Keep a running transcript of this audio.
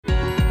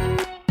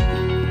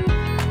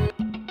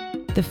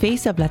The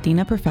Face of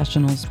Latina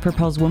Professionals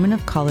propels women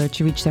of color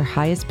to reach their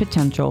highest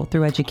potential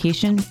through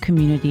education,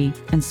 community,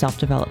 and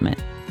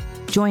self-development.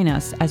 Join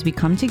us as we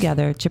come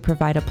together to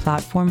provide a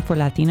platform for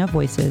Latina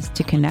voices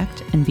to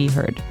connect and be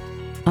heard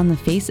on the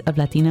Face of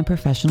Latina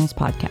Professionals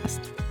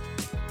podcast.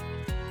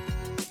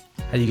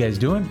 How you guys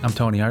doing? I'm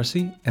Tony Arce,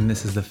 and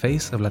this is the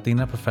Face of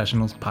Latina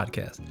Professionals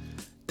podcast.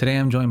 Today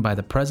I'm joined by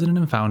the president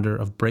and founder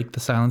of Break the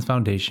Silence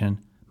Foundation,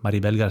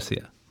 Maribel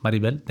Garcia.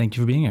 Maribel, thank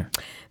you for being here.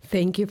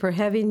 Thank you for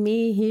having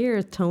me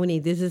here, Tony.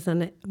 This is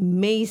an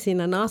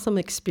amazing and awesome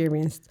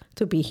experience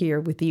to be here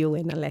with you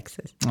and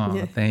Alexis.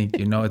 Oh, thank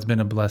you. No, it's been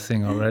a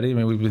blessing already. I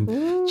mean, we've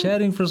been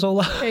chatting for so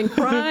long. And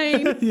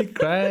crying. You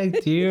cried,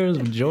 tears,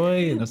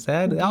 joy, and a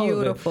sad.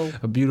 Beautiful.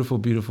 A beautiful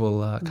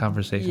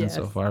conversation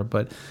so far.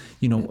 But,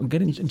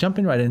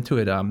 jumping right into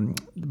it,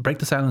 Break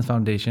the Silence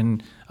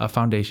Foundation, a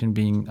foundation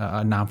being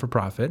a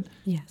non-for-profit.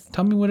 Yes.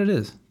 Tell me what it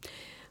is.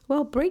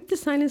 Well, Break the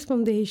Silence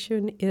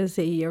Foundation is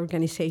an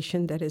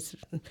organization that is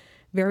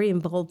very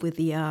involved with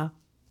the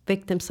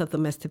victims of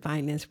domestic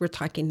violence. We're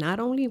talking not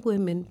only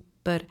women,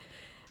 but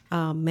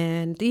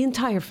men, the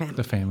entire family.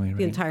 The family, right?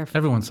 The entire family.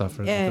 Everyone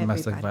suffers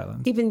domestic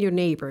violence. Even your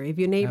neighbor. If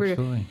your neighbor,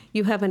 Absolutely.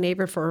 You have a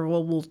neighbor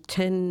for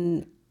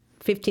 10,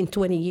 15,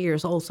 20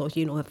 years also,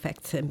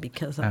 affects him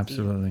because of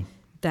Absolutely.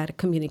 That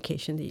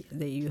communication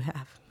that you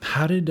have.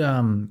 How did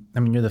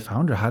you're the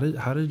founder. How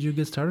did you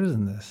get started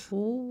in this?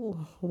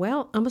 Oh,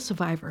 well, I'm a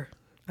survivor,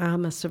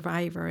 and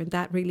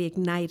that really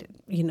ignited,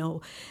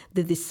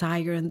 the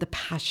desire and the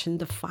passion,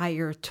 the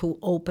fire to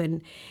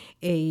open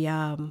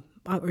a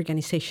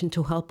organization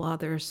to help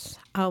others.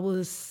 I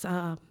was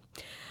a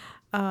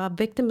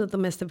victim of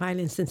domestic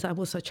violence since I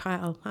was a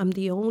child. I'm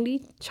the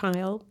only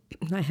child.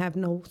 I have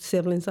no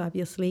siblings,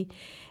 obviously.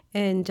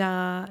 And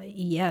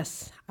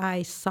yes,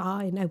 I saw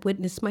and I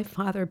witnessed my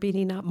father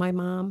beating up my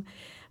mom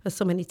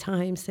so many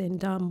times,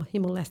 and he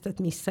molested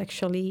me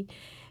sexually.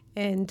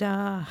 And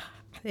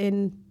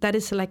that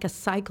is like a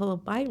cycle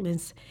of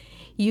violence.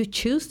 You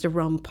choose the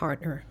wrong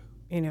partner.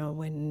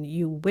 When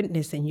you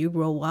witness and you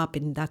grow up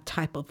in that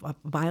type of a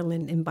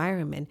violent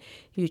environment,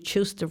 you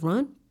choose the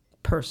wrong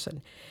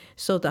person.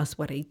 So that's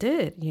what I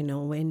did,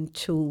 and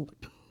to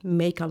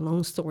make a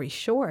long story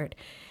short.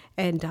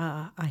 And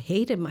I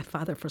hated my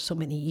father for so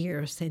many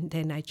years, and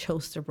then I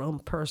chose the wrong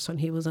person.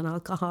 He was an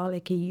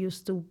alcoholic. He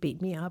used to beat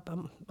me up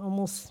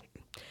almost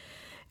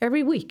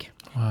every week.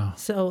 Wow.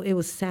 So it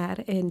was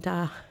sad, and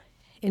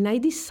I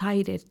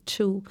decided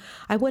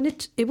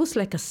it was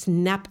like a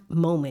snap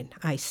moment.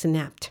 I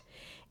snapped.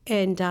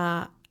 And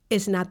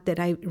it's not that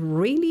I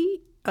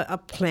really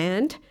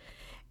planned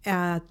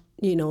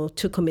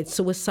to commit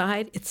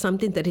suicide. It's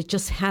something that it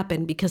just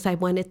happened because I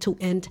wanted to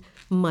end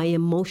my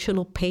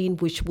emotional pain,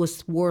 which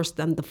was worse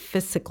than the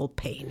physical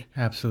pain.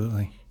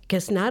 Absolutely.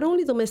 Because not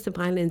only domestic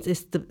violence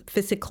is the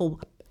physical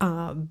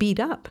beat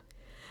up,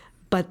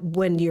 but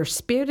when your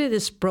spirit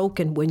is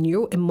broken, when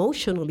you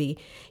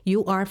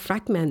are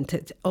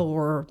fragmented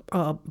or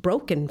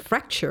broken,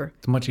 fractured.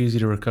 It's much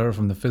easier to recover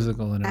from the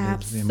physical than it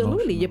is the emotional.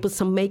 Absolutely. You put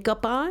some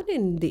makeup on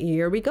and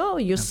here we go.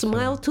 You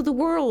smile to the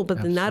world,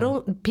 but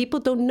people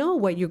don't know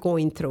what you're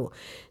going through.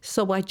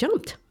 So I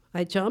jumped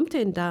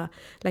and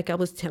like I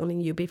was telling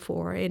you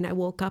before, and I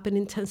woke up in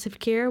intensive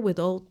care with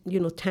all,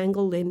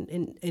 tangled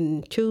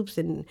in tubes,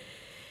 and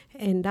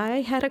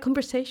I had a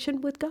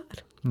conversation with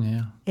God.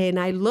 Yeah. And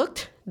I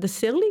looked the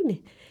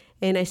ceiling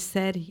and I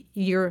said,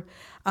 your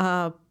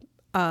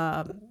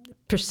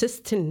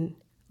persistent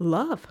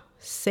love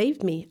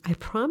saved me. I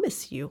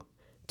promise you,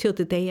 till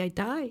the day I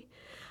die,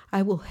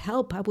 I will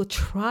help. I will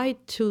try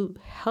to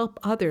help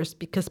others,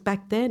 because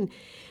back then,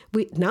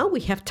 now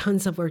we have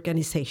tons of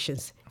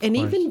organizations. And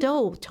even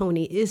though,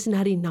 Tony, it's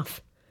not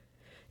enough.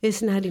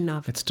 It's not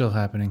enough. It's still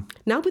happening.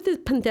 Now with the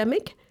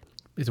pandemic.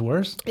 It's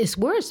worse? It's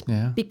worse.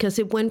 Yeah. Because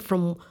it went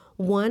from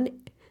 1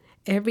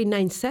 every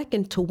 9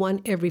 seconds to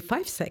 1 every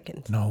 5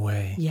 seconds. No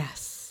way.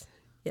 Yes.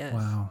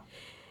 Wow.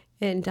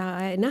 And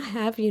I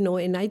have,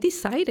 and I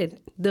decided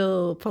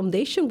the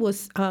foundation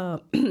was,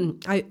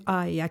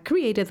 I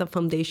created a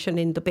foundation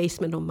in the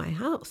basement of my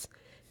house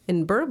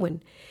in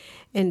Berwyn.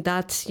 And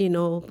that's,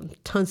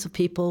 tons of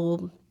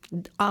people,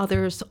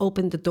 others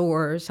opened the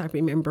doors. I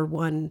remember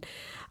one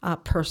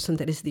person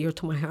that is dear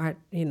to my heart,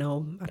 I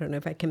don't know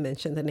if I can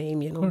mention the name,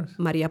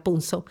 Maria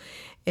Punzo.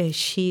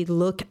 She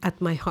looked at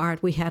my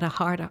heart. We had a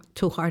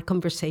heart-to-heart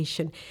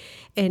conversation.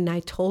 And I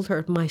told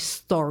her my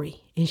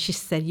story. And she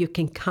said, you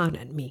can count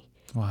on me.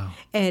 Wow.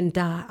 And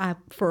I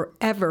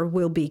forever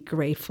will be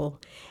grateful.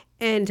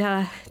 And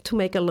to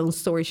make a long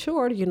story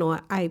short,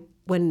 I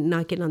went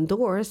knocking on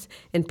doors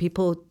and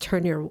people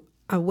turn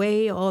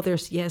away.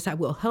 Others, yes, I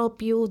will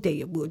help you.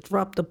 They will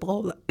drop the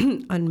ball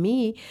on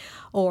me.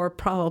 Or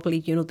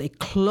probably, they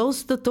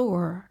closed the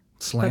door.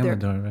 Slammed the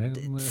door,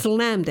 right?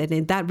 Slammed it,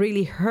 and that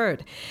really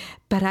hurt.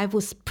 But I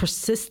was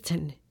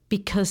persistent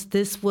because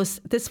this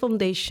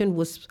foundation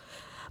was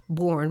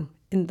born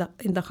in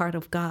the heart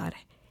of God.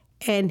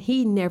 And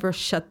he never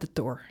shut the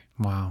door.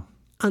 Wow.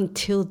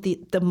 Until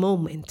the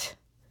moment.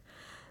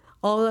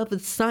 All of a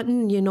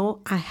sudden,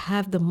 I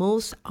have the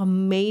most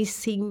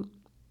amazing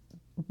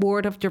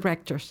board of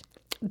directors.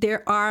 They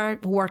are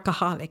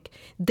workaholic.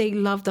 They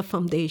love the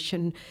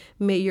foundation.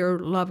 Mayor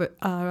Robert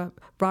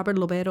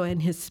Lobero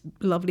and his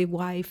lovely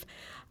wife,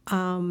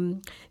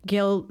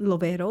 Gail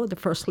Lobero, the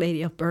First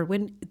Lady of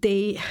Berwyn,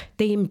 they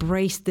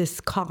embrace this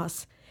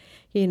cause.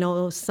 You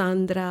know,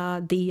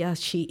 Sandra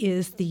Diaz, she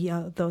is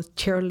the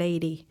chair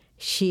lady.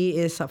 She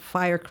is a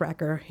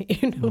firecracker.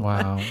 You know?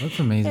 Wow, that's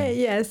amazing.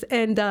 Yes,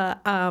 and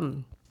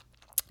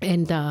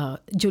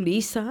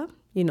Julissa.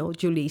 You know,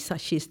 Julissa,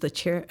 she's the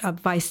chair,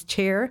 vice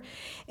chair,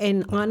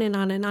 and on and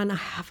on and on. I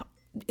have,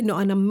 you know,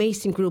 an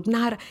amazing group.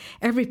 Not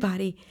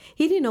everybody.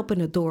 He didn't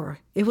open a door.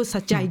 It was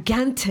a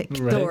gigantic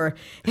door.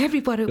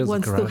 Everybody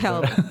wants to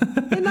help,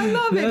 and I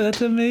love it.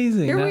 That's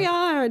amazing. Here we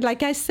are,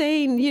 like I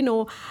say, you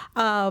know,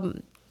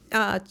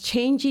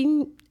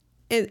 changing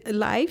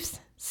lives,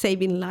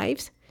 saving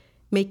lives,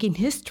 making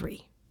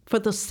history for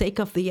the sake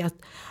of the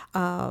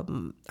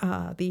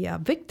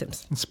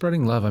victims. And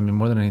spreading love, I mean,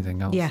 more than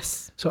anything else.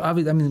 Yes. So,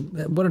 obviously, I mean,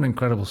 what an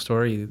incredible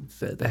story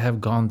that they have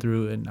gone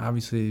through. And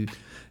obviously,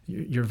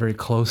 you're very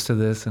close to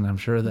this. And I'm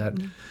sure that,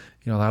 you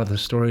know, a lot of the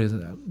stories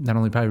not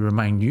only probably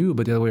remind you,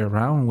 but the other way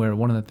around, where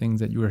one of the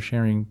things that you were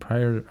sharing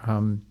prior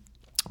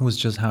was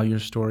just how your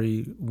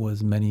story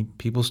was many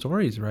people's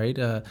stories, right?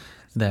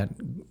 That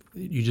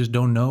you just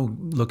don't know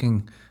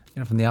looking, you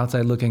know, from the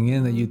outside looking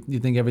in, that you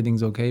think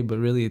everything's okay, but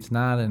really it's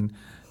not. And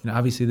you know,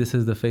 obviously, this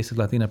is the face of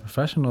Latina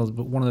professionals,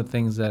 but one of the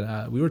things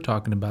that we were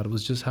talking about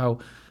was just how,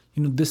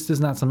 you know, this is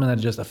not something that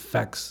just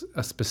affects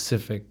a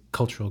specific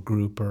cultural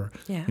group or,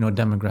 you know,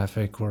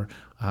 demographic or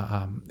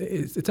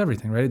it's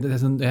everything, right?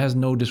 It has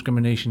no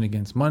discrimination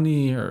against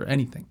money or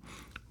anything.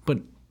 But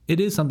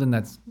it is something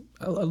that's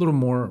a little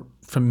more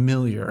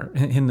familiar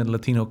in the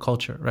Latino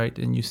culture, right?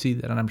 And you see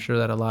that, and I'm sure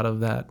that a lot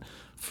of that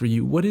for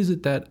you. What is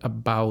it that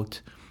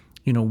about,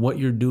 you know, what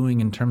you're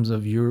doing in terms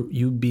of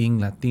you being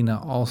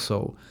Latina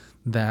also,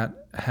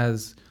 that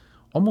has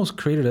almost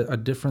created a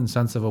different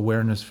sense of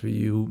awareness for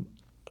you,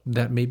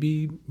 that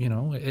maybe, you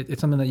know, it's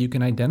something that you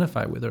can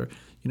identify with, or,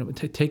 you know,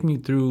 take me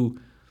through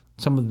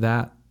some of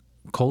that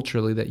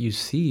culturally that you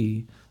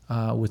see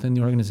within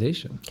the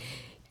organization.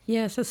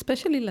 Yes,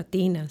 especially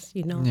Latinas,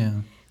 you know.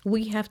 Yeah.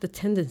 We have the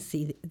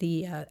tendency,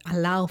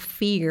 allow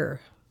fear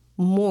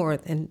more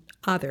than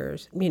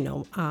others, you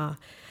know,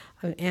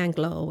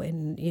 Anglo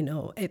and, you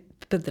know,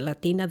 but the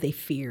Latina, they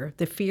fear.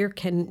 The fear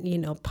can, you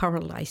know,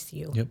 paralyze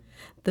you. Yep.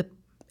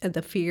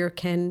 The fear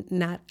can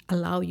not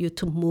allow you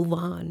to move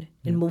on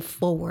and move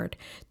forward,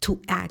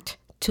 to act,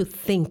 to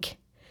think.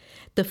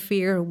 The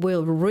fear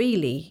will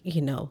really,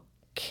 you know,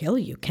 kill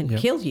you, can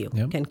kill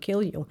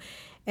you.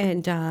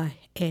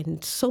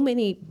 And so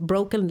many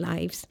broken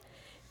lives,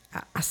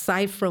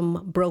 aside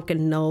from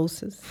broken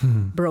noses,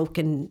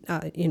 broken,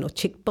 you know,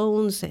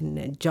 cheekbones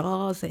and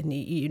jaws and,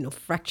 you know,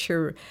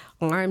 fractured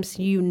arms,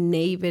 you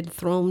name it,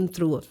 thrown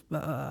through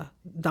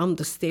down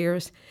the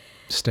stairs.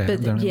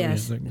 Stabbed. But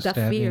yes, the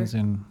fear,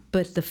 and...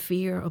 but the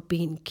fear of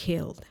being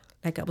killed,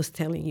 like I was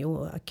telling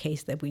you, a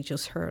case that we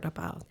just heard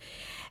about.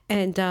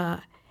 And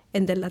the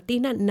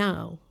Latina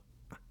now,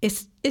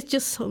 it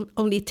just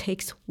only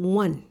takes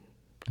one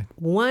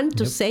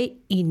to say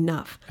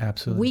enough.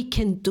 Absolutely. We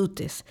can do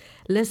this.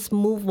 Let's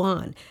move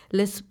on.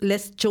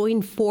 Let's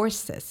join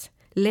forces.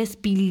 Let's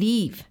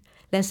believe.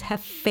 Let's have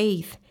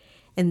faith.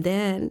 And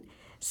then,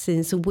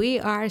 since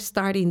we are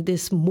starting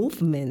this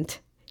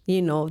movement,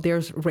 you know,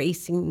 there's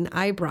raising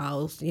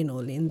eyebrows, you know,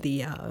 in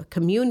the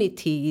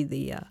community,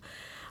 the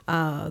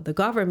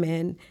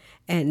government,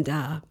 and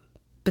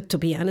but to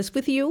be honest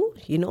with you,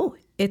 you know,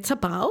 it's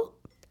about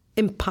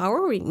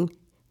empowering.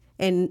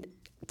 And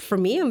for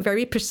me, I'm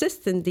very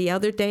persistent. The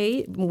other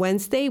day,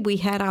 Wednesday, we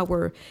had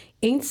our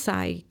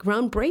inside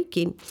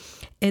groundbreaking,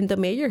 and the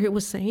mayor here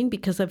was saying,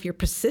 because of your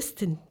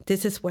persistence,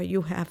 this is what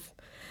you have,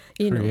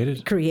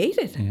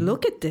 created. Yeah.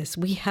 Look at this.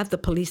 We had the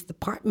police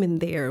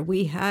department there.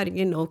 We had,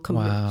 you know,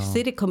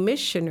 city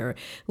commissioner.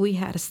 We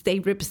had a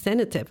state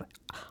representative,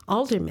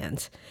 aldermen,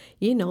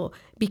 you know,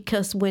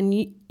 because when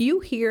you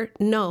hear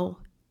no,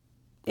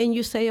 and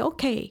you say,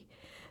 okay,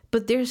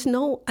 but there's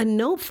a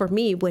no for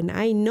me when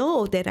I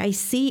know that I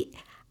see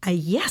a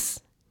yes.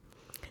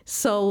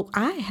 So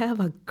I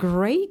have a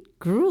great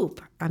group.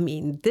 I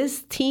mean,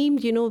 this team,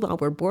 you know,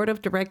 our board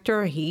of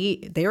director,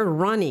 they're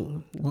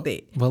running.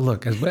 Well,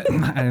 look,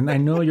 and I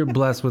know you're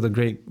blessed with a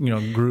great, you know,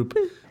 group,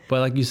 but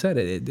like you said,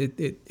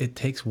 it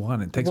takes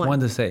one. It takes one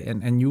to say,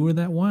 and you were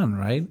that one,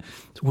 right?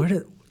 So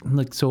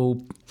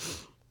so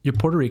you're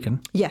Puerto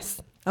Rican.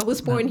 Yes, I was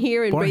born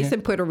here and raised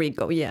in Puerto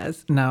Rico.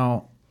 Yes.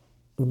 Now,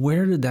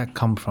 where did that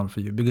come from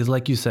for you? Because,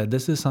 like you said,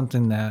 this is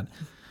something that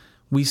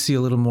we see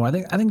a little more. I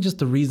think just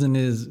the reason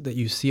is that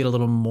you see it a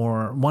little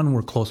more. One,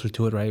 we're closer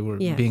to it, right? We're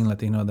being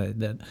Latino,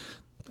 that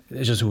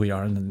it's just who we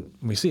are, and then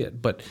we see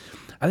it. But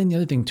I think the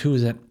other thing too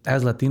is that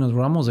as Latinos,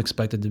 we're almost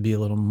expected to be a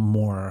little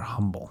more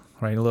humble,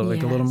 right? A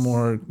little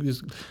more,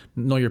 just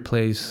know your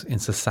place in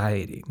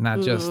society,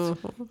 not just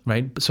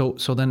right. So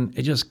then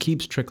it just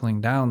keeps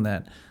trickling down.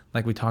 That,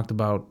 like we talked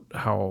about,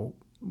 how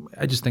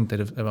I just think that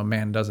if a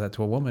man does that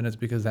to a woman, it's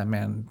because that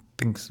man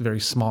thinks very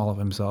small of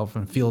himself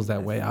and feels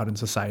that way out in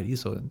society.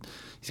 So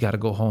he's got to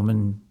go home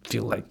and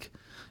feel like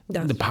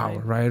the power,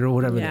 right? Or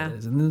whatever that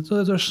is. And so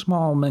those are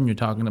small men you're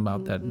talking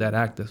about that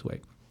act this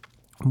way.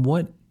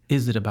 What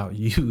is it about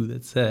you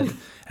that said,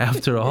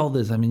 after all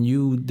this, I mean,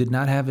 you did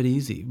not have it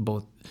easy,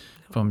 both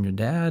from your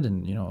dad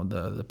and,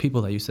 the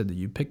people that you said that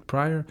you picked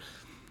prior.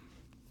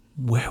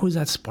 Where was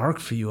that spark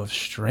for you of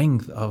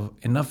strength, of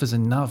enough is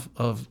enough,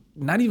 of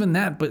not even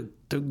that, but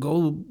to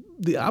go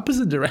the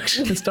opposite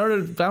direction and start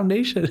a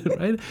foundation,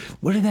 right?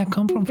 Where did that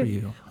come from for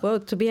you? Well,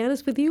 to be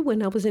honest with you,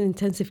 when I was in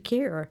intensive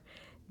care,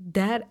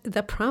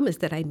 the promise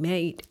that I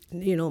made,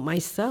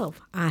 myself,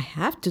 I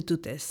have to do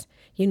this.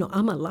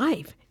 I'm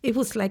alive. It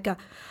was like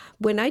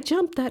when I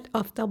jumped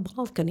off the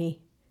balcony,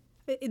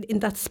 in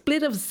that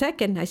split of a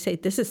second, I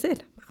said, this is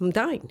it. I'm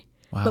dying.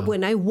 Wow. But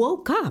when I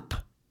woke up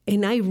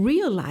and I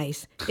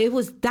realized it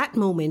was that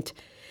moment,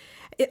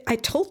 I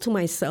told to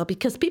myself,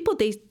 because people,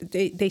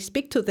 they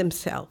speak to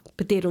themselves,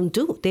 but they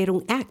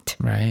don't act.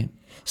 Right.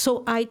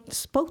 So I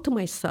spoke to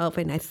myself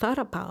and I thought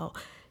about,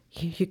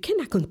 you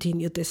cannot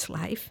continue this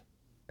life.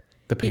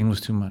 The pain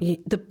was too much.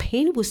 The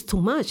pain was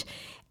too much.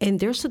 And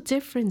there's a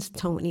difference,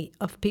 Tony,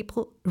 of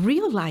people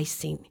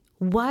realizing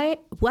what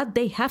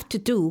they have to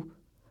do,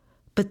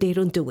 but they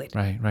don't do it.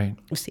 Right.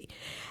 You see,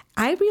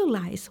 I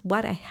realized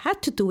what I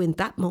had to do in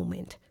that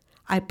moment.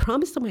 I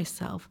promised to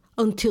myself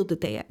until the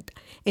day,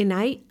 and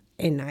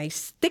I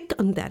stick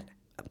on that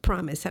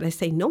promise. And I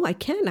say, no, I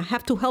can't. I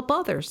have to help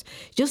others.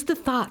 Just the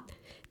thought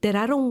that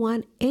I don't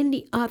want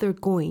any other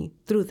going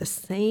through the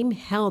same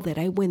hell that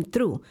I went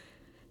through.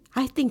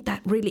 I think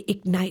that really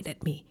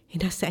ignited me.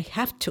 And I said, I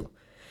have to.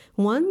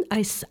 One,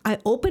 I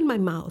opened my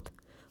mouth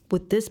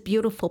with this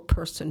beautiful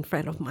person,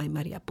 friend of mine,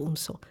 Maria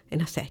Bunso.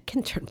 And I said, I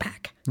can turn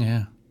back.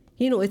 Yeah.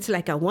 It's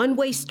like a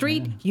one-way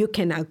street. Yeah. You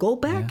cannot go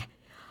back. Yeah.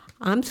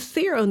 I'm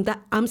still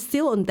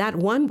on that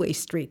one-way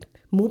street,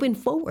 moving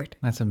forward.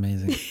 That's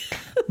amazing.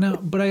 Now,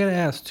 but I got to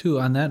ask,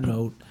 too, on that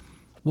note,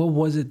 what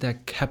was it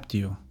that kept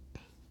you,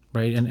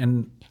 right?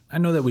 And I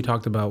know that we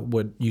talked about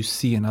what you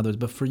see in others,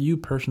 but for you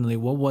personally,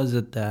 what was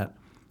it that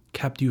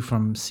kept you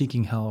from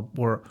seeking help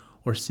or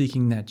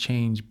seeking that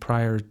change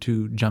prior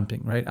to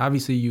jumping, right?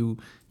 Obviously, you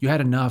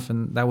had enough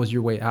and that was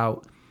your way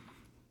out,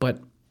 but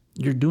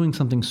you're doing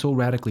something so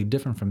radically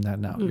different from that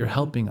now. Mm-hmm. You're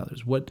helping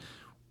others. What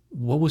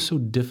was so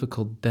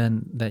difficult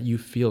then that you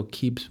feel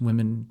keeps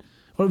women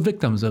or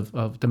victims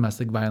of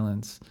domestic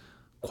violence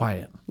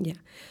quiet? Yeah.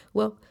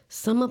 Well,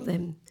 some of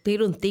them, they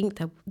don't think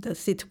that the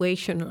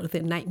situation or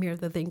the nightmare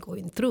that they're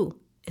going through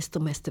is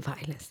domestic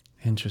violence.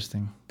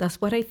 Interesting. That's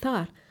what I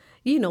thought.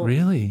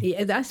 Really?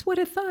 Yeah, that's what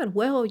I thought.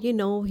 Well,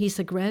 he's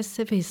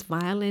aggressive, he's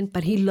violent,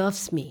 but he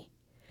loves me.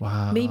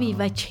 Wow. Maybe if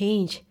I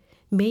change,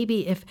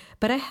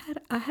 but I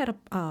had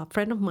a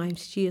friend of mine,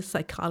 she is a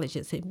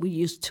psychologist, and we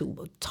used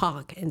to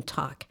talk.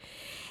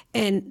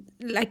 And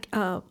like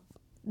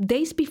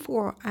days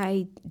before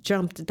I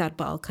jumped that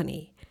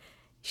balcony,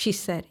 she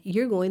said,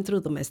 you're going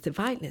through domestic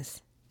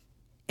violence.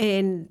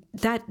 And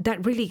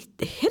that really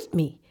hit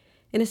me.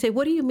 And I said,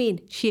 what do you mean?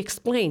 She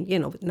explained,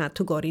 not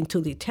to go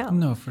into detail.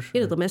 No, for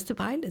sure. Domestic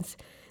violence.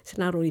 It's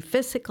not only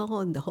physical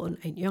and the whole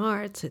 9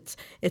 yards.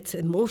 It's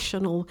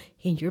emotional.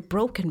 And you're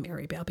broken,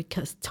 Maribel,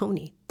 because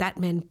Tony, that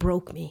man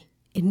broke me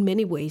in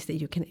many ways that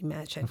you can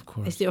imagine. Of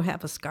course. I still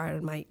have a scar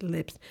on my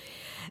lips.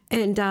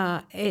 And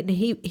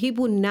he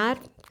would not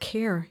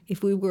care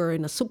if we were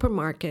in a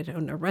supermarket or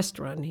in a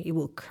restaurant. He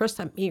will curse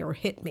at me or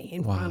hit me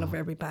in front of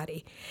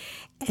everybody.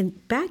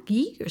 And back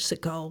years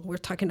ago, we're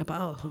talking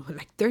about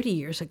like 30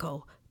 years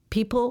ago,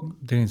 people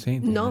didn't say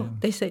anything. No,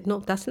 right? they said, no,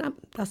 that's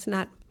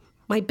not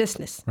my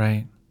business.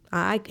 Right.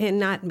 I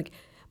cannot.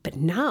 But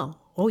now,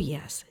 oh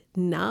yes,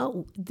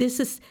 now this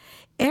is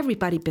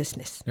everybody's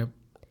business. Yep.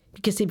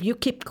 Because if you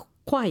keep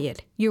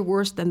quiet, you're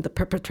worse than the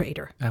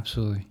perpetrator.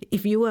 Absolutely.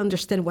 If you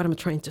understand what I'm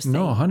trying to say.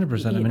 No,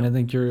 100%. I mean, I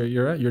think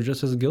you're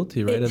just as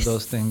guilty, right, of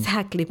those things.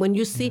 Exactly. When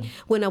you see,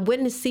 when a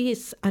witness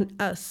sees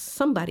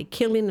somebody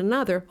killing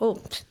another,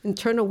 and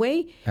turn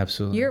away.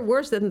 Absolutely. You're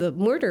worse than the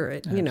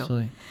murderer.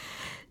 Absolutely.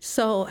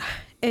 So,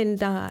 and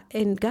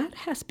God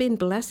has been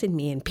blessing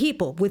me and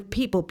beautiful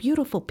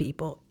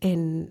people,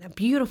 and a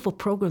beautiful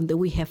program that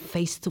we have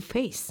face to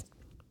face.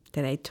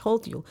 That I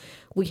told you,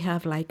 we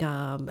have like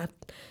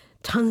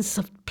tons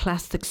of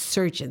plastic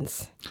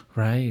surgeons.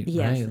 Right.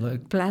 Yes. Right.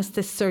 Like,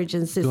 plastic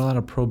surgeons do a lot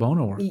of pro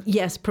bono work.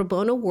 Yes, pro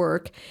bono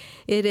work.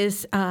 It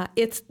is.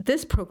 It's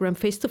this program,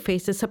 Face to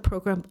Face, is a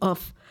program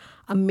of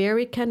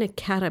American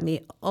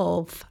Academy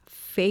of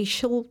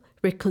Facial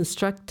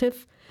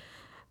Reconstructive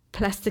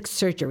Plastic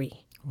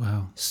Surgery.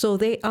 Wow. So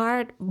they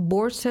are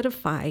board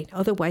certified.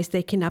 Otherwise,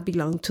 they cannot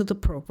belong to the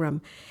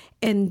program.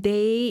 And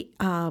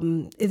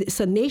it's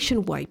a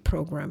nationwide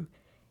program.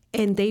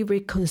 And they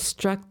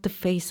reconstruct the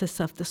faces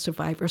of the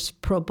survivors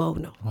pro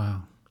bono.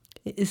 Wow.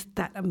 Is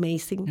that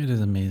amazing? It is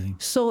amazing.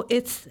 So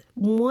it's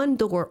one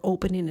door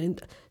opening.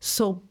 And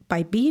so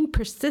by being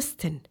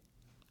persistent,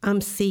 I'm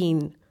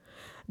seeing,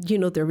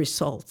 the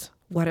results.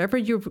 whatever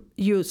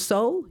you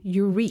sow,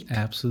 you reap.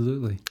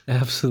 Absolutely.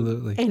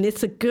 And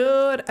it's a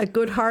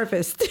good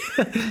harvest.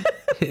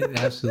 It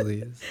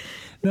absolutely is.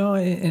 No,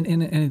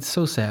 and it's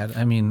so sad.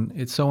 I mean,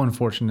 it's so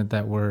unfortunate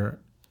that we're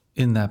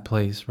in that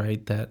place,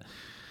 right? That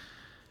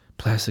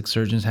plastic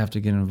surgeons have to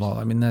get involved.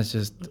 I mean, that's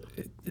just,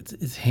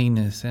 it's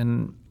heinous,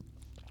 and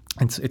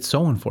it's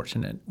so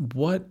unfortunate.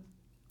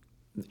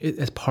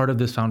 As part of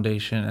this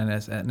foundation and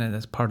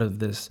as part of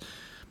this,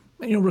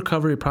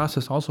 recovery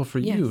process also for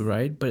you,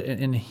 right? But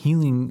in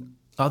healing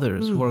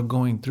others who are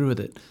going through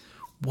it,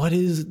 what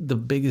is the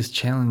biggest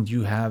challenge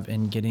you have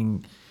in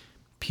getting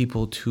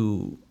people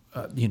to,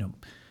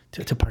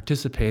 to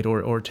participate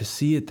or to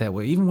see it that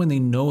way, even when they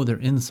know they're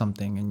in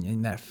something,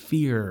 and that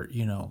fear,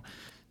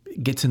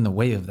 gets in the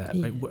way of that,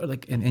 right?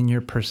 Like, and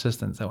your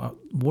persistence. So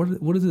what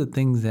are the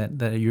things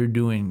that you're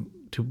doing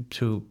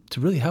to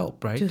really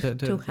help, right?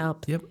 To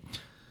help. Yep.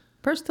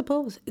 First of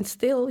all, it's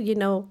still,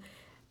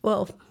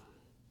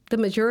 the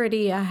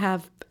majority I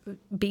have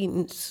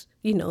been,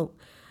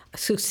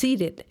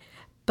 succeeded,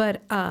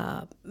 but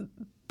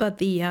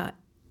the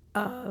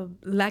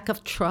lack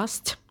of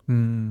trust,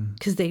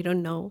 because they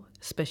don't know,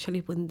 especially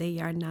when they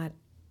are not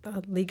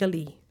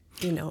legally,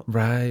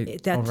 Right.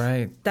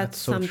 That's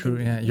so true.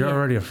 Yeah, you're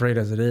already afraid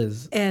as it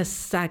is.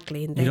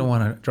 Exactly. And you don't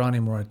want to draw any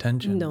more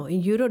attention. No,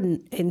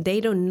 and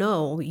they don't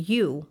know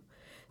you.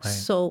 Right.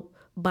 So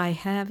by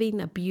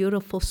having a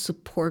beautiful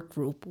support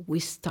group, we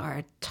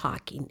start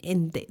talking,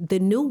 and the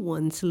new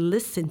ones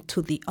listen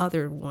to the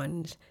other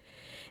ones,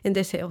 and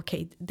they say,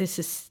 okay, this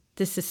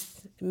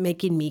is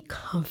making me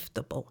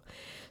comfortable.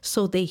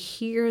 So they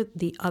hear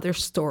the other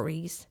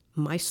stories,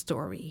 my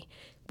story.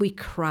 We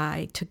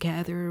cry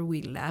together,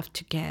 we laugh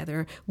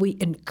together, we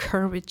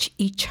encourage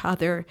each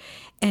other,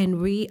 and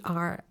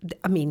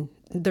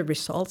the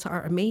results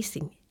are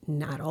amazing.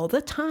 Not all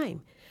the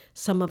time.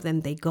 Some of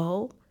them, they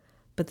go,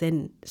 but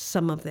then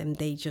some of them,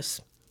 they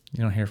just...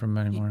 You don't hear from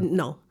them anymore?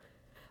 No.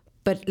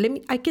 But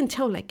I can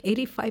tell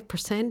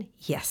 85%,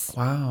 yes.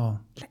 Wow.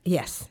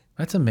 Yes.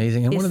 That's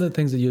amazing. And one of the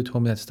things that you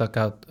told me that stuck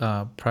out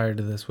prior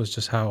to this was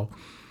just how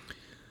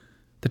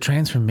the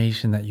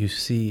transformation that you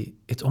see,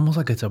 it's almost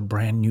like it's a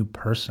brand new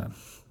person,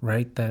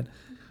 right? That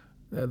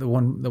the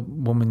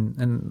woman,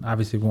 and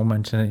obviously we won't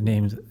mention any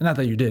names, not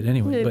that you did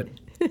anyway, but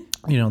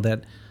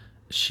that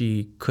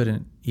she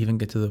couldn't even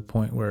get to the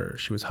point where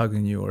she was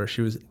hugging you, or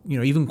she was,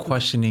 even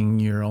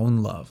questioning your own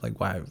love. Like,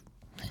 why,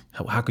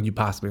 how could you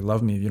possibly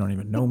love me if you don't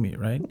even know me,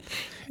 right?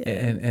 Yeah.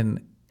 And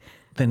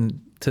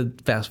then to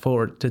fast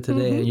forward to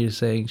today, and you're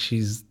saying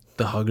she's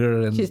the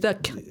hugger, and she's the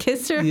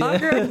kisser,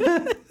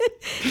 hugger.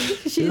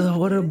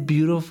 What a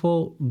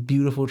beautiful,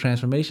 beautiful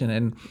transformation.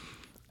 And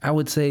I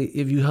would say,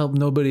 if you help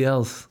nobody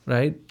else,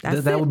 right,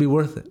 that would be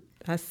worth it.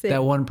 That's it.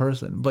 That one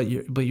person. But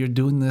you're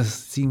doing this,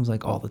 seems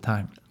like all the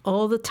time.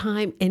 All the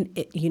time.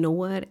 And you know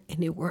what?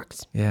 And it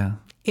works. Yeah.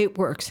 It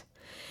works.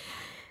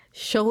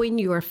 Showing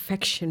your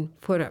affection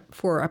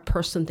for a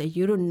person that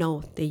you don't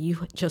know, that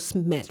you just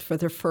met for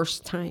the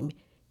first time,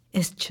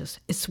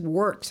 it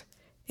works.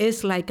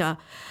 It's like a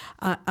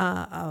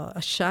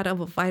shot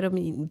of a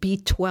vitamin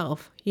B12.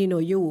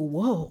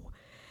 Whoa.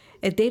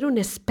 And they don't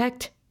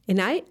expect. And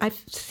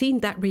I've seen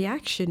that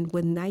reaction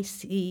when I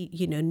see,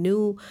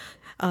 new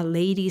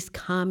ladies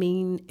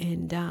coming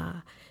and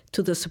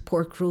to the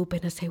support group,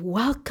 and I say,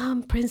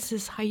 "Welcome,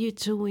 princess. How you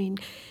doing?"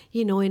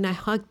 And I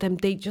hug them.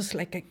 They just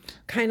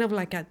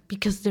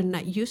because they're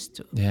not used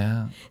to.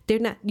 Yeah. They're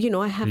not.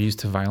 They're used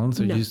to violence.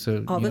 They're used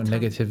to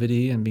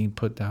negativity and being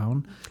put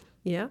down.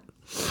 Yeah.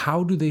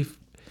 How do they?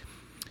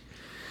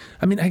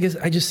 I guess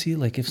I just see,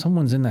 if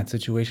someone's in that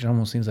situation, it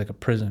almost seems like a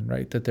prison,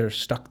 right? That they're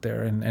stuck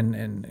there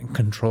and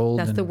controlled.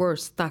 That's the word,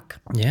 stuck.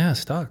 Yeah,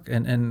 stuck.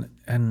 And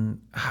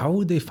how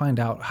would they find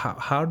out?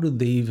 How do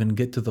they even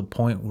get to the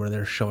point where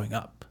they're showing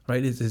up,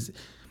 right?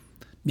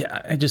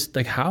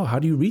 How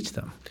do you reach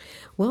them?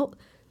 Well,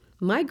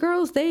 my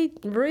girls, they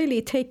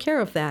really take care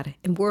of that,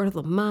 and word of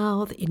the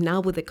mouth. And now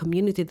with the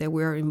community that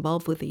we're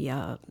involved with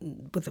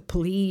the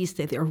police,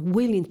 that they're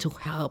willing to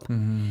help.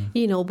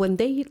 Mm-hmm. When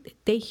they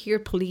hear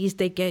police,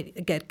 they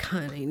get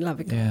kind of love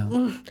it. Yeah.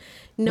 No,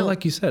 well,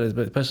 like you said,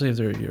 especially if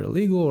you're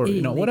illegal or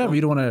whatever,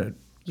 you don't want to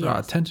draw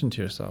attention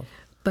to yourself.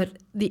 But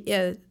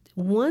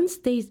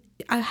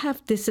I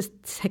have this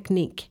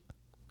technique.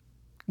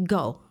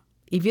 Go.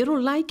 If you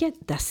don't like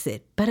it, that's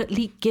it. But at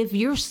least give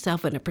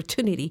yourself an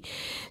opportunity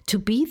to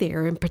be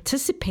there and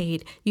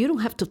participate. You don't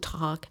have to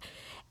talk.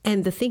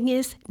 And the thing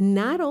is,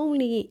 not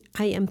only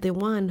I am the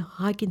one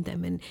hugging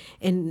them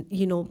and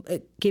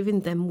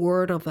giving them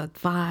word of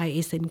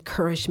advice,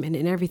 encouragement,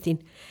 and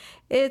everything.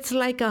 It's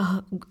like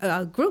a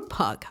group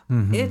hug.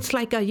 Mm-hmm. It's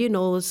like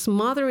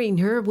smothering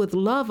her with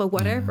love or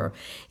whatever.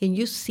 Mm-hmm. And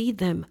you see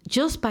them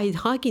just by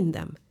hugging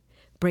them,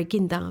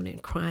 breaking down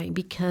and crying,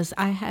 because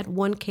I had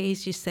one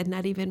case, she said,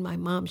 not even my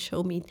mom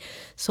showed me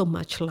so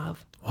much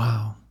love.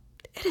 Wow.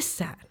 It is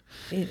sad.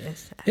 It is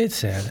sad. It's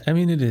sad. I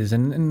mean, it is.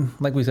 And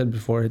like we said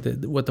before,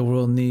 what the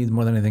world needs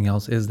more than anything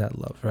else is that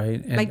love,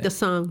 right? And Like the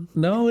song.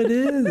 no, it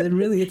is. It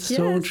really, it's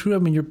so Yes. true. I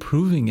mean, you're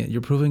proving it.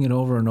 You're proving it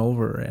over and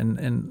over.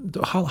 And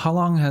how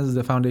long has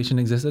the foundation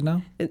existed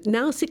now?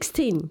 Now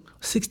 16.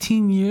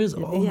 16 years?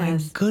 Oh, my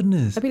Yes.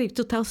 goodness. I believe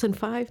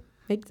 2005.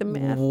 Make the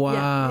math.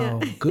 Wow.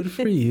 Yeah. Good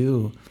for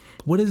you.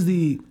 What is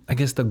the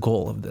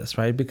goal of this,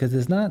 right? Because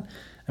it's not,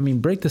 I mean,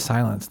 Break the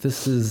Silence.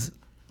 This is,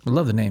 I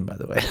love the name, by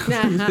the way.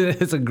 Uh-huh.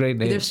 It's a great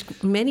name. There's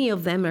many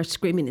of them are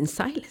screaming in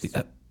silence.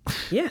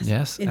 Yes.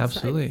 Yes, in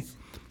absolutely. silence.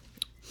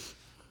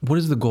 What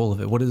is the goal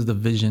of it? What is the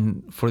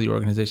vision for the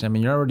organization? I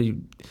mean, you're already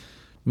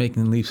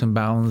making leaps and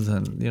bounds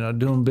and,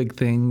 doing big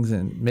things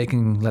and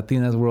making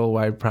Latinas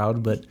worldwide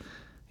proud, but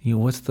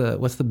what's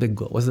the big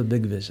goal? What's the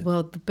big vision?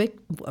 Well,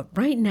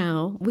 right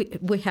now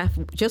we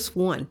have just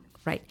one,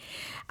 right?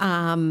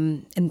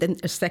 And then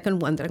a second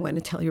one that I'm going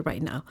to tell you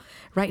right now.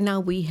 Right now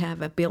we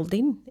have a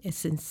building.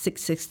 It's in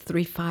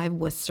 6635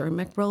 West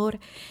Cermak Road.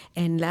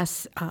 And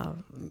last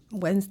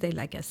Wednesday,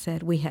 like I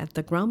said, we had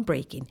the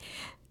groundbreaking.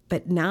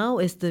 But now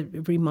is the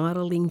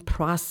remodeling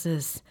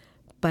process.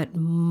 But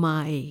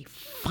my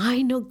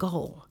final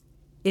goal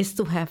is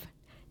to have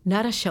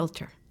not a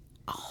shelter,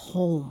 a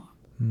home.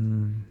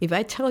 If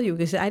I tell you,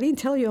 because I didn't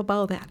tell you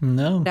about that.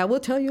 No. I will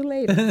tell you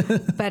later.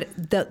 But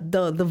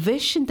the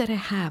vision that I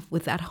have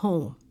with that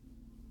home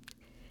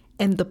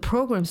and the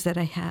programs that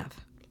I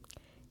have,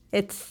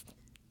 it's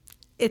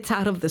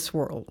out of this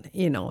world,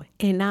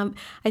 And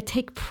I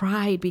take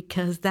pride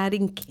because that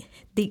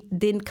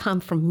didn't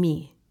come from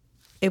me.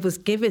 It was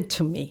given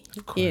to me,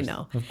 Of course.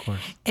 Of course.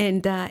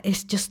 And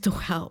it's just to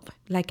help.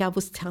 Like I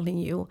was telling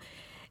you,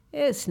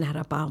 it's not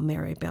about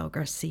Maribel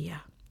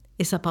Garcia.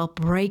 It's about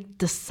Break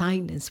the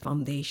Silence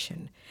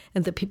Foundation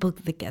and the people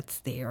that gets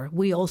there.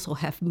 We also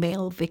have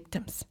male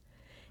victims.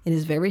 And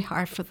it's very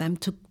hard for them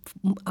to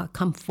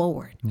come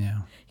forward. Yeah.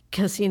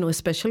 Because,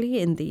 especially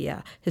in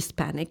the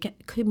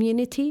Hispanic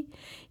community,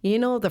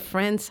 the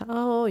friends,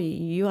 oh,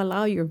 you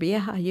allow your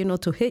vieja,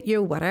 to hit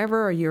you,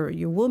 whatever, or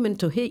your woman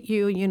to hit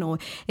you,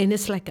 and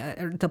it's like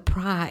the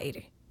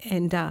pride.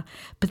 And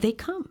but they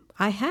come.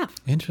 I have.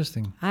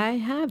 Interesting. I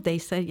have. They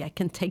say I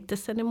can't take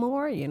this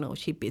anymore.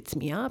 She beats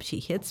me up. She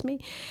hits me,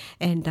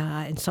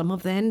 and some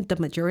of them, the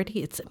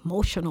majority, it's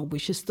emotional,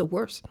 which is the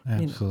worst.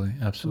 Absolutely,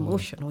 absolutely.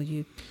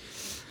 Emotional.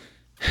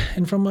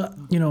 And from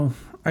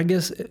I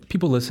guess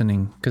people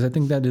listening, because I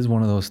think that is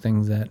one of those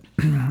things that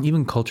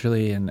even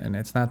culturally, and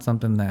it's not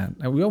something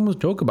that we almost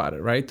joke about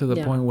it, right? To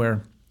the point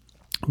where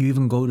you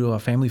even go to a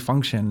family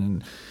function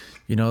and.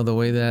 The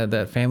way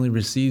that family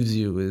receives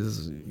you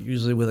is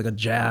usually with like a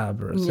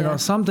jab or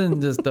something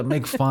just to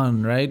make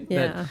fun, right?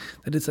 Yeah.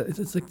 That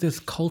it's like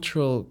this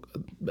cultural,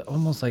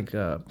 almost like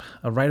a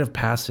rite of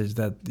passage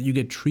that you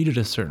get treated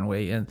a certain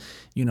way, and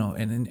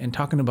and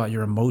talking about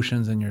your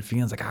emotions and your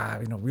feelings, like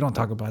we don't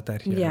talk about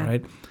that here,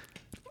 right?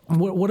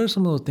 What are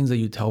some of those things that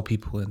you tell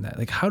people in that?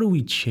 Like, how do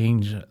we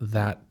change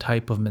that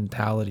type of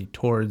mentality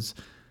towards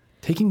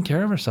taking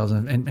care of ourselves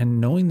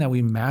and knowing that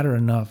we matter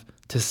enough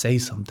to say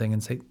something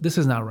and say, this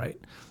is not right.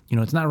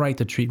 It's not right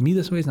to treat me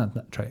this way. It's not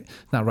right.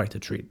 It's not right to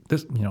treat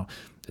this,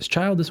 this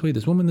child this way,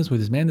 this woman this way,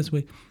 this man this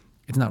way.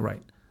 It's not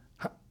right.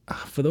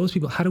 For those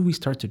people, how do we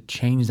start to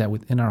change that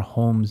within our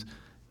homes,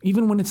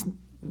 even when it's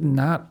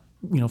not,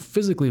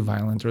 physically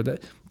violent or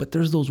that, but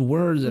there's those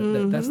words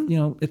that's,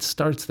 it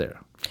starts there.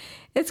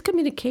 It's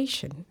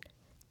communication.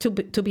 To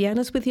be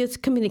honest with you, it's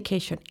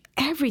communication.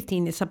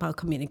 Everything is about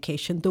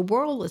communication. The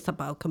world is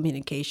about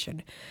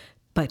communication,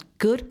 but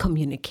good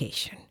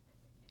communication.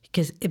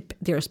 Because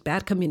there's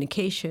bad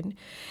communication,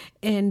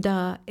 and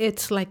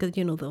it's like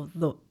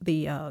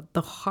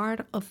the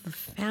heart of the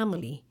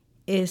family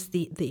is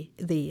the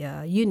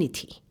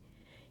unity,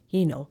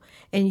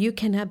 and you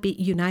cannot be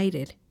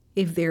united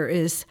if there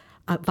is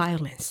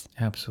violence.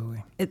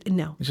 Absolutely.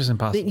 No, it's just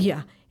impossible.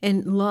 Yeah,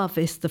 and love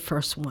is the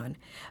first one,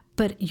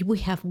 but we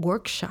have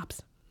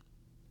workshops.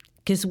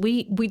 Because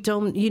we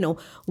don't,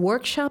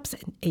 workshops,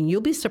 and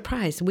you'll be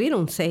surprised. We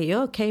don't say,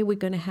 okay, we're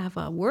going to have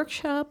a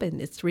workshop, and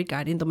it's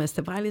regarding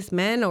domestic violence.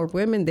 Men or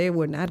women, they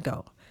will not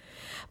go.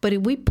 But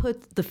if we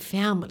put the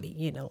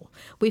family,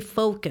 we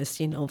focus,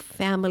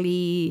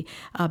 family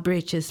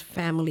bridges,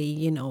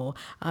 family,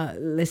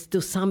 let's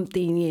do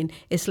something. And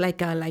it's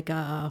like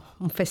a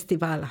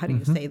festival. How do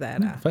you say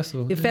that?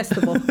 Festival. A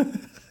festival.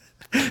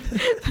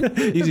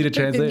 Easy to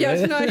translate.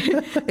 Yes, no,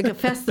 like a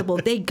festival.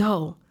 They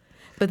go.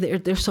 But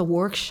there's a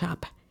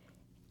workshop,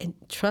 and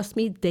trust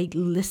me, they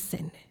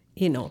listen.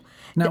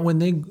 Now,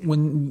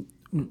 when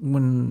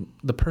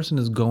the person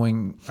is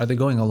going, are they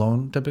going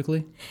alone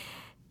typically?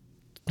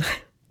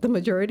 The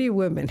majority of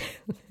women,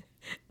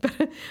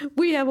 but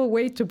we have a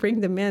way to bring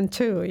the men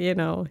too.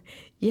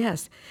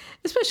 Yes,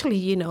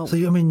 especially So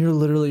you're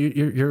literally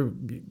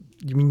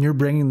you're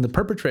bringing the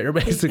perpetrator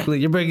basically.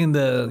 You're bringing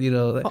the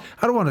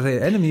I don't want to say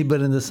enemy, but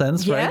in the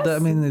sense, yes.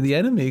 right? The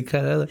enemy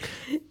kind of.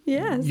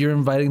 Yes. You're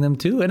inviting them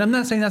too, and I'm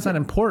not saying that's not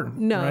important,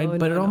 no, right?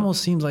 But it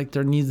almost seems like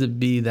there needs to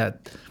be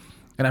that,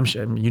 and I'm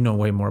sure you know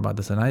way more about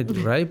this than I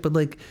do, right? But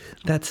like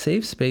that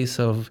safe space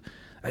of,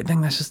 I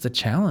think that's just a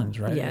challenge,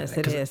 right? Yes,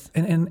 it is.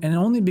 And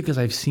only because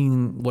I've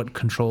seen what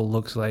control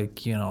looks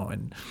like,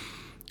 and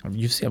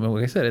you see, I mean,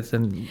 like I said, it's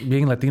in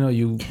being Latino,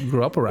 you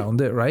grew up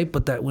around it, right?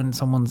 But that when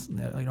someone's,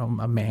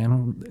 a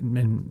man,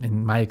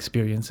 in my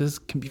experiences,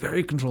 can be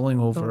very controlling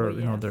over,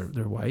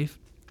 their wife.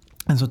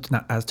 And so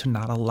to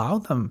not allow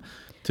them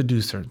to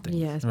do certain things,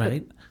 yes,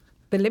 right?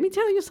 But let me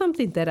tell you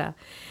something that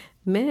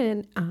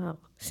men,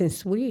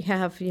 since we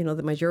have,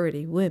 the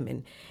majority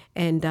women,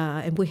 and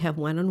we have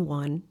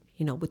one-on-one,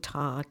 we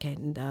talk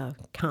and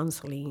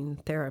counseling,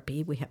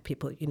 therapy, we have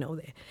people,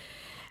 there.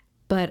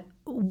 But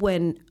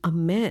when a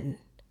man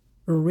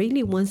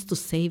really wants to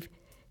save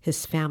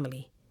his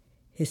family,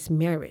 his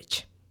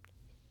marriage,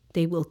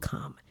 they will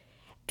come.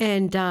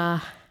 And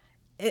the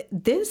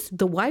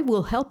wife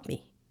will help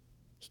me,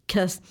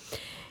 because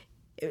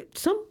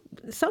some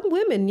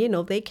women,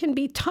 they can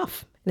be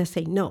tough. And I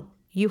say, no,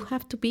 you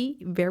have to be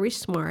very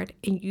smart,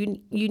 and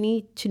you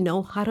need to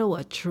know how to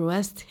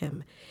address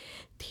him.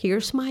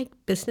 Here's my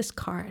business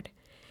card.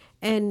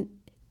 And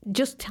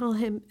just tell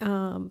him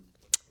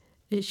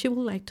she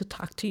would like to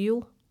talk to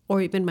you.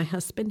 Or even my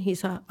husband,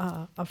 he's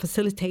a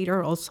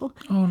facilitator also.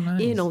 Oh,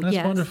 nice. That's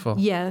yes, wonderful.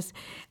 Yes.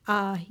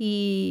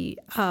 He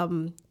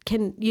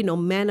can,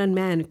 man on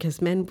man,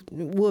 because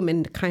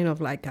women kind of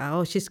like,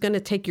 oh, she's going to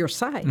take your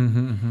side.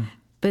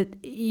 But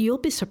you'll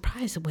be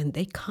surprised when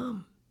they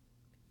come.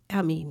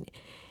 I mean,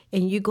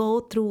 and you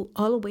go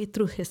all the way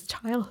through his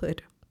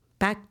childhood,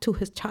 back to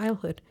his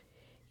childhood.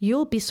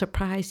 You'll be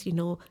surprised,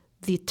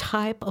 the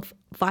type of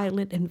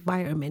violent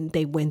environment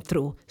they went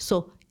through.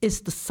 So it's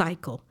the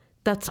cycle.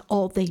 That's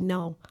all they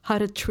know, how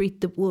to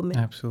treat the woman.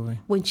 Absolutely.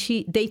 When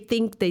they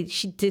think that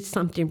she did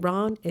something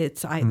wrong,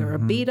 it's either a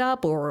beat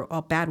up or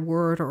a bad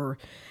word,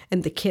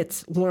 and the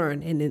kids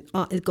learn, and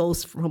it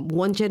goes from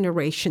one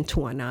generation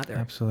to another.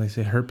 Absolutely.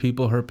 Say hurt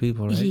people,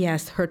 right?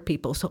 Yes, hurt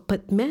people. So,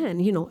 but man,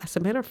 as a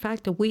matter of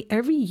fact, we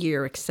every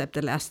year except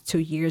the last 2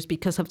 years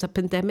because of the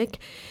pandemic,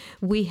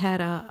 we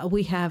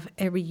have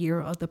every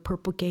year the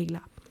Purple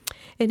Gala,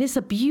 and it's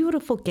a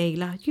beautiful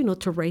gala,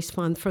 to raise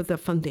funds for the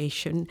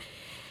foundation.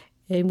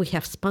 And we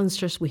have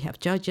sponsors, we have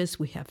judges,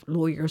 we have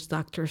lawyers,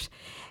 doctors,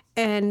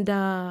 and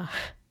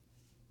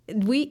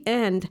we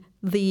end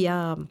the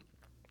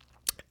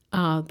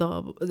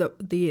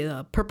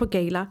Purple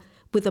Gala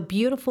with a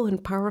beautiful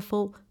and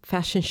powerful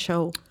fashion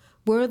show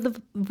where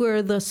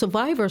the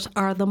survivors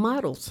are the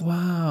models.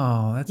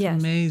 Wow, that's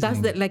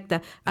amazing.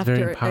 That's after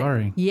very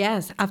empowering.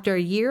 Yes, after a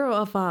year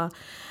of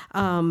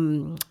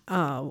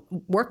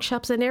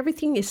workshops and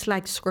everything, it's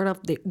like sort of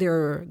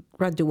their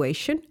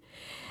graduation.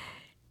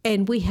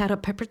 And we had a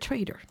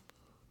perpetrator.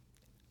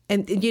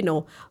 And,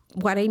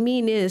 what I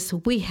mean is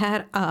we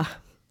had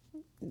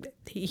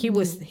he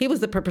was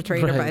the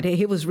perpetrator, right. But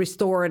he was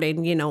restored,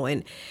 and,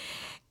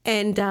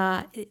 and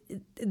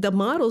the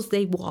models,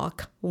 they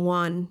walk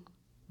one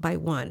by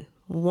one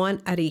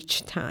at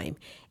each time.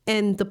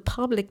 And the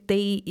public,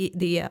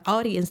 the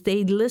audience,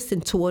 they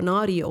listen to an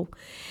audio.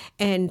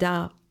 And,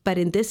 but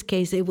in this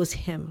case, it was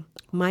him.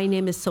 My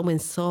name is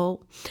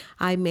so-and-so.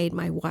 I made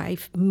my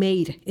wife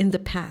in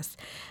the past,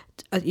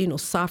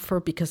 suffer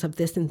because of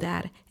this and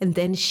that. And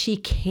then she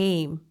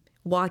came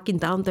walking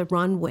down the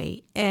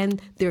runway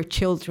and their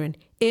children.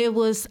 It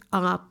was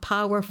a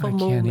powerful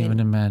moment. I can't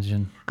even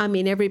imagine. I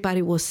mean,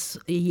 everybody was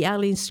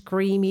yelling,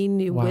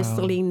 screaming,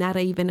 whistling, not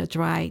even a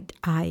dry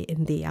eye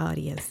in the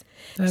audience.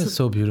 That is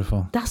so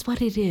beautiful. That's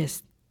what it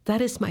is.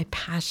 That is my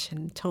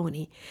passion,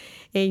 Tony.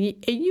 And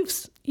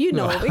you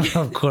know.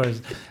 Of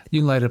course.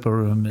 You light up a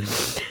room.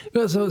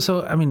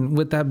 So I mean,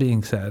 with that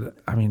being said,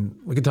 I mean,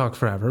 we could talk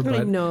forever, but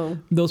I know.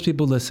 Those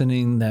people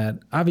listening, that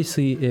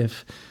obviously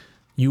if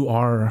you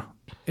are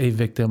a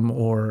victim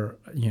or,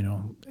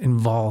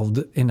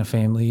 involved in a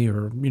family,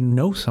 or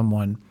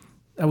someone,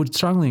 I would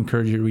strongly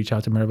encourage you to reach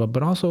out to Maribel.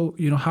 But also,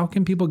 how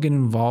can people get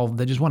involved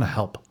that just want to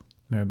help?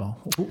 Maribel,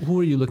 who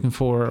are you looking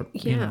for?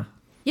 Yeah.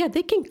 Yeah,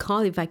 they can call,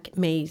 if I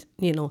may,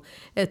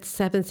 it's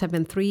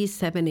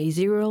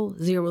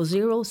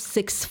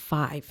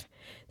 773-780-0065.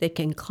 They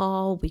can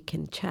call, we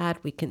can chat,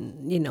 we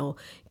can,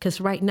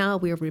 because right now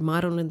we're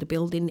remodeling the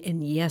building,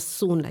 and yes,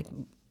 soon, like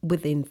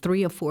within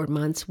 3 or 4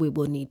 months, we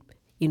will need,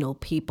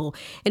 people.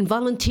 And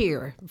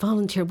volunteer,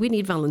 we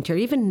need volunteer,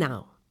 even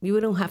now. We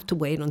don't have to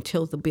wait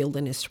until the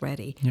building is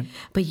ready. Yep.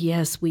 But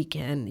yes, we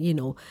can,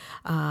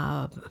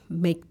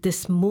 make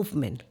this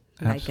movement.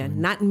 Absolutely. Like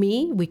not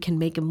me, we can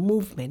make a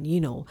movement,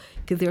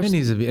 Cause it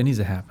needs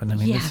to happen. I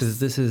mean, yes.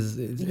 this is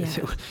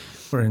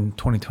we're in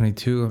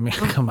 2022. I mean,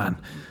 come on.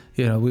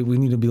 We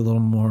need to be a little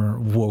more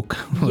woke.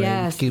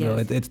 Yes,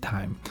 it's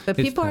time. But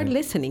people are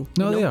listening.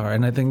 No, they are.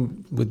 And I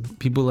think with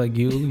people like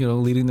you,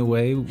 leading the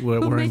way,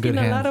 we're in good hands. Making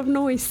a lot of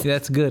noise. Yeah,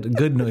 that's good.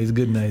 Good noise.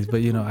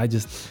 But,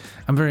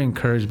 I'm very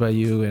encouraged by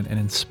you and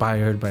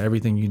inspired by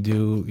everything you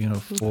do,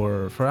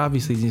 for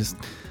obviously just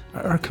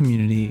our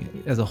community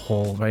as a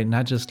whole, right?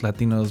 Not just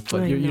Latinos,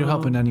 but you're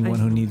helping anyone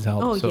who needs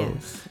help. Oh, so,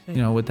 yes.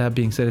 With that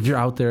being said, if you're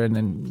out there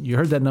and you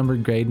heard that number,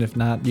 great. And if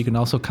not, you can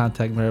also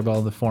contact Maribel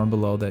in the form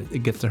below that it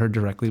gets to her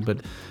directly.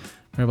 But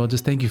Maribel,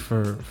 just thank you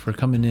for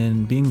coming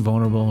in, being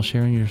vulnerable,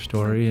 sharing your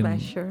story, My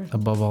pleasure. and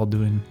above all,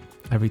 doing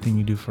everything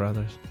you do for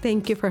others.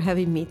 Thank you for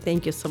having me.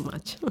 Thank you so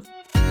much.